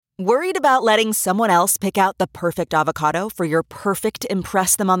Worried about letting someone else pick out the perfect avocado for your perfect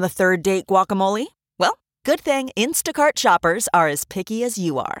impress them on the third date guacamole? Well, good thing Instacart shoppers are as picky as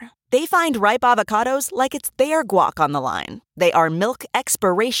you are. They find ripe avocados like it's their guac on the line. They are milk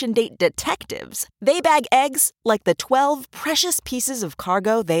expiration date detectives. They bag eggs like the 12 precious pieces of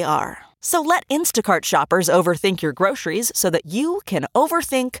cargo they are. So let Instacart shoppers overthink your groceries so that you can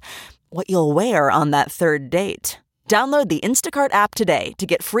overthink what you'll wear on that third date. Download the Instacart app today to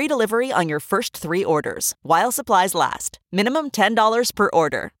get free delivery on your first 3 orders, while supplies last. Minimum $10 per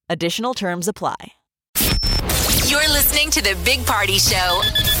order. Additional terms apply. You're listening to the Big Party Show.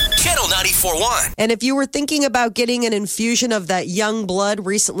 Channel 94.1. And if you were thinking about getting an infusion of that young blood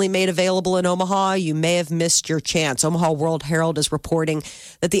recently made available in Omaha, you may have missed your chance. Omaha World Herald is reporting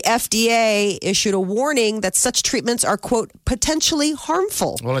that the FDA issued a warning that such treatments are, quote, potentially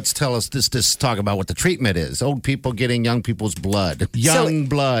harmful. Well, let's talk about what the treatment is. Old people getting young people's blood. Young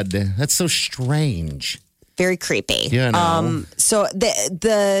blood. That's so strange. Very creepy. You know. So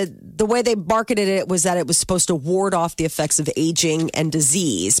the way they marketed it was that it was supposed to ward off the effects of aging and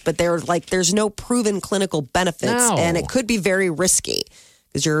disease, but there's no proven clinical benefits, and it could be very risky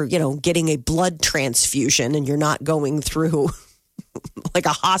because you're getting a blood transfusion and you're not going through like a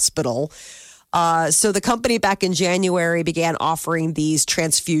hospital. So the company back in January began offering these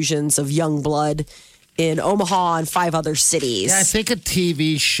transfusions of young blood in Omaha and 5 other cities. Yeah, I think a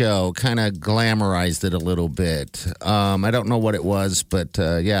TV show kind of glamorized it a little bit. I don't know what it was, but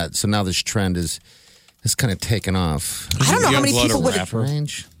so now this trend is kind of taken off. I don't know how many people would have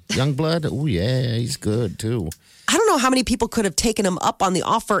range. Youngblood? Oh, yeah, he's good, too. I don't know how many people could have taken him up on the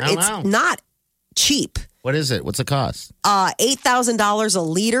offer. It's not cheap. What is it? What's the cost? $8,000 a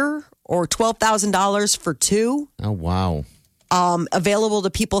liter or $12,000 for 2. Oh, wow. Available to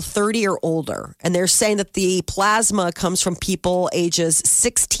people 30 or older. And they're saying that the plasma comes from people ages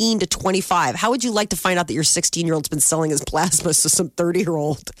 16 to 25. How would you like to find out that your 16-year-old's been selling his plasma so some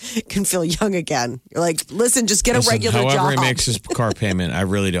 30-year-old can feel young again? You're like, listen, just get a regular job. However he makes his car payment, I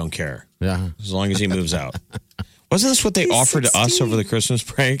really don't care. Yeah. As long as he moves out. Wasn't this what they offered 16. to us over the Christmas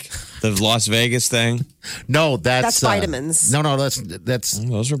break? The Las Vegas thing? No, that's vitamins. No, that's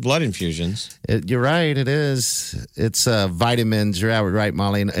those were blood infusions. You're right. It is. It's vitamins. You're right,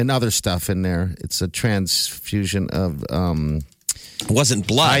 Molly, and other stuff in there. It's a transfusion of. It wasn't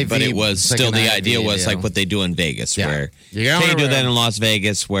blood, IV, but it was still the idea was like what they do in Vegas, where they do that in Las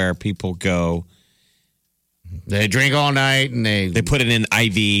Vegas, where people go. They drink all night and they put it in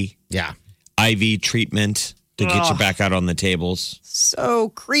IV. Yeah, IV treatment. To get you back out on the tables. So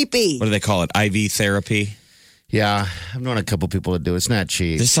creepy. What do they call it? IV therapy? Yeah. I've known a couple people that do it. It's not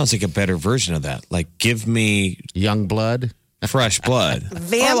cheap. This sounds like a better version of that. Like, give me... young blood? Fresh blood.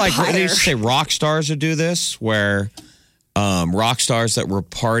 Vampire. Or like, they used to say rock stars would do this, where rock stars that were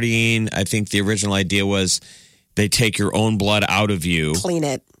partying, I think the original idea was they take your own blood out of you. Clean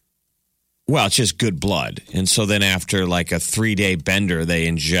it. Well, it's just good blood. And so then after like a 3-day bender, they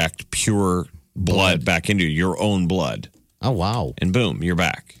inject pure blood back into your own blood. Oh, wow. And boom, you're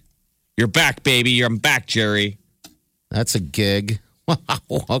back. You're back, baby. I'm back, Jerry. That's a gig. Wow.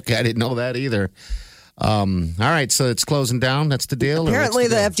 Okay, I didn't know that either. All right, so it's closing down. That's the deal? Apparently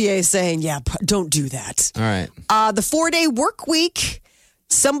the FDA is saying, don't do that. All right. The 4-day work week,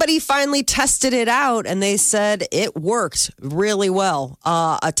 somebody finally tested it out, and they said it worked really well.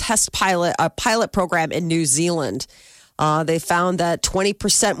 A pilot program in New Zealand. They found that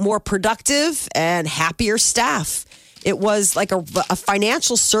 20% more productive and happier staff. It was like a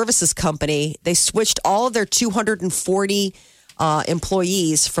financial services company. They switched all of their 240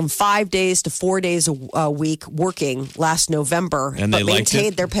 employees from 5 days to 4 days a week working last November. And they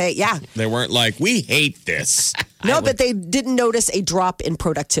maintained their pay. Yeah. They weren't like, we hate this. No, but they didn't notice a drop in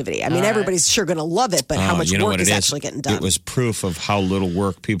productivity. I mean, everybody's sure going to love it, but how much work is actually getting done? It was proof of how little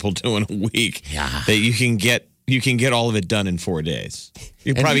work people do in a week. Yeah. That you can get all of it done in 4 days.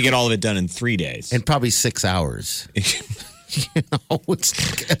 You can probably get all of it done in 3 days. And probably 6 hours. It's 6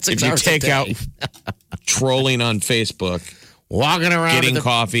 if you hours take out trolling on Facebook, walking around, getting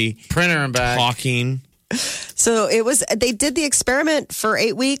coffee, printer and back, talking. So they did the experiment for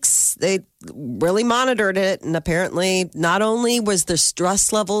 8 weeks. They really monitored it. And apparently not only was their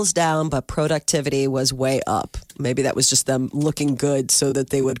stress levels down, but productivity was way up. Maybe that was just them looking good so that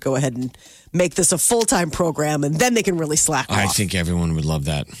they would go ahead and make this a full-time program, and then they can really slack off. I think everyone would love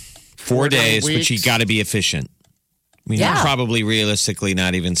that. 4 days, but you got to be efficient. I mean, Yeah. you're probably realistically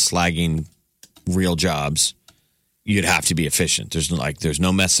not even slagging real jobs. You'd have to be efficient. There's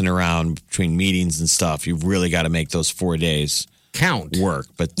no messing around between meetings and stuff. You've really got to make those 4 days count work.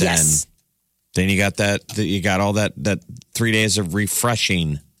 But then, Yes. then you got all that 3 days of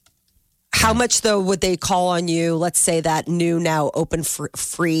refreshing. How much, though, would they call on you? Let's say that new now open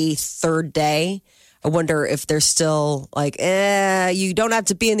free third day. I wonder if they're still like, you don't have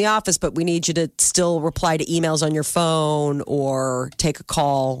to be in the office, but we need you to still reply to emails on your phone or take a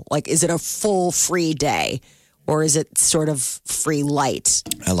call. Like, is it a full free day or is it sort of free light?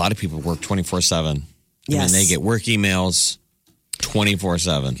 A lot of people work 24/7. Yes. I mean, they get work emails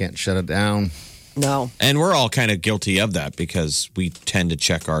 24/7. Can't shut it down. No. And we're all kind of guilty of that because we tend to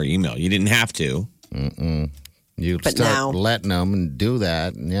check our email. You didn't have to. You But start now- letting them and do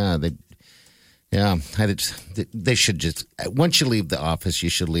that. And they should just, once you leave the office, you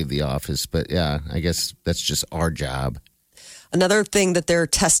should leave the office. But yeah, I guess that's just our job. Another thing that they're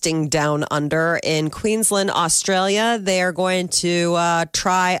testing down under in Queensland, Australia, they are going to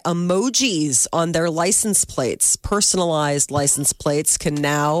try emojis on their license plates. Personalized license plates can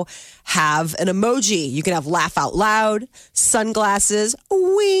now have an emoji. You can have laugh out loud, sunglasses,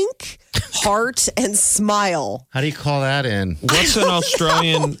 wink, heart, and smile. How do you call that in? What's an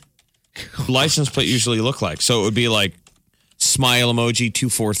Australian license plate usually look like? So it would be like smile emoji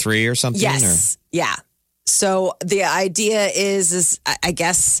 243 or something? Yes. Yeah. So the idea is I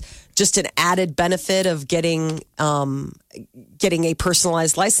guess just an added benefit of getting a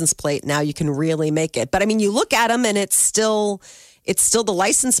personalized license plate. Now you can really make it. But I mean, you look at them and it's still the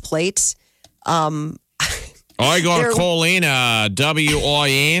license plate. I got to call in a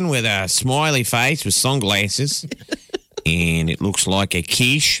WIN with a smiley face with sunglasses. And it looks like a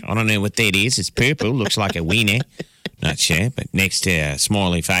quiche. I don't know what that is. It's purple. Looks like a wiener. Not sure, but next to a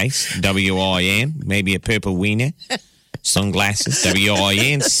smiley face, WIN, maybe a purple wiener, sunglasses,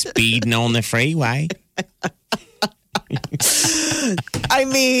 WIN, speeding on the freeway. I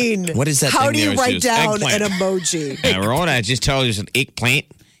mean, what is that? How thing do you there? write down Eggplant. an emoji? All right, I just told you it's an eggplant.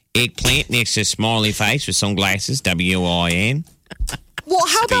 Eggplant next to a smiley face with sunglasses, WIN. Well,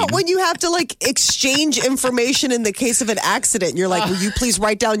 how about when you have to like exchange information in the case of an accident? You're like, will you please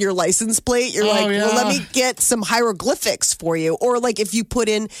write down your license plate? You're like, well, let me get some hieroglyphics for you. Or like if you put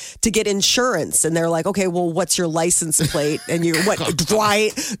in to get insurance and they're like, okay, well, what's your license plate? And you're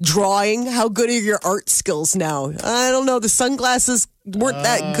drawing? How good are your art skills now? I don't know. The sunglasses weren't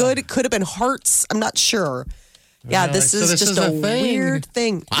that good. It could have been hearts. I'm not sure. Yeah, Really? this is So this just is a a thing. weird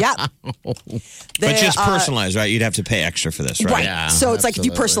thing. Yeah. But just personalized, right? You'd have to pay extra for this, right? Right. Yeah, so it's like if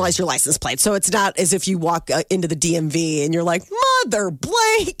you absolutely. personalize your license plate. So it's not as if you walk into the DMV and you're like, Mother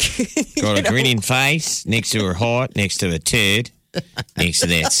Blake. Got a grinning face next to her heart, next to a turd, next to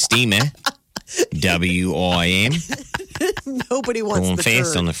that steamer. WIN. Nobody wants Going the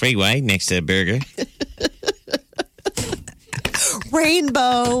fast turd. on the freeway next to a burger.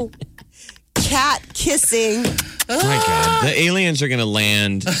 Rainbow. Cat kissing. My God. The aliens are going to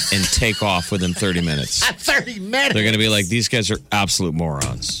land and take off within 30 minutes. 30 minutes. They're going to be like, these guys are absolute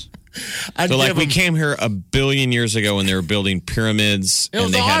morons. I'd So, like, give we them- came here 1 billion years ago when they were building pyramids It and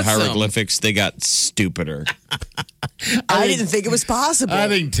was they had awesome. hieroglyphics. They got stupider. I didn't think it was possible. I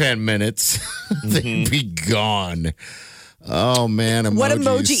think 10 minutes. They'd be gone. Oh, man. Emojis. What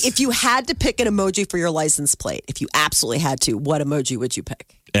emoji, if you had to pick an emoji for your license plate, if you absolutely had to, what emoji would you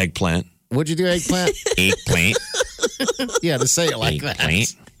pick? Eggplant. Would you do eggplant? Eggplant. Yeah, to say it like that.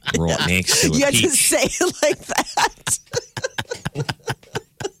 Eggplant. Right next to a You had to peach. say it like that.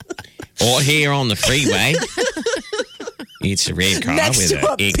 Or here on the freeway. It's a red car Next with to an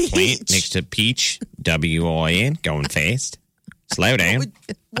a eggplant peach. next to peach. WIN. Going fast. Slow down.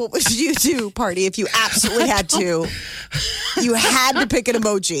 What would you do, Party, if you absolutely had to? You had to pick an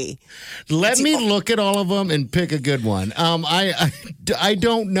emoji. Let me look at all of them and pick a good one. I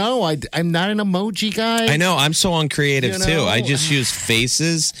don't know. I'm not an emoji guy. I know. I'm so uncreative, You know? too. I just use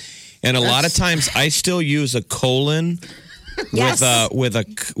faces. And a lot of times I still use a colon Yes. with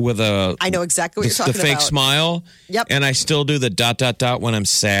a I know exactly what you're the talking fake about. smile. Yep. And I still do the ... when I'm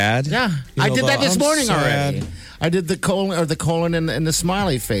sad. Yeah, You I know, did that the, this "I'm morning sad." already. I did the colon and the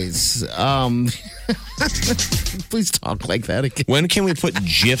smiley face. Please talk like that again. When can we put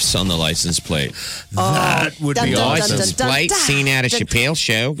GIFs on the license plate? That would dun, be dun, awesome. dun, License dun, plate dun, seen at a dun. Chappelle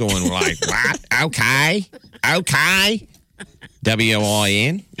show going like, what? Okay.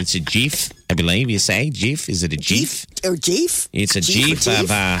 WIN. It's a GIF, I believe you say. GIF. Is it a GIF? Or Jeef? It's a Jeef or GIF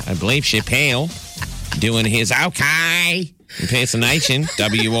of, I believe, Chappelle doing his okay impersonation.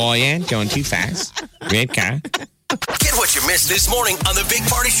 WIN. Going too fast. Red car. Get what you missed this morning on the Big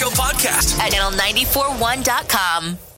Party Show podcast. At channel941.com.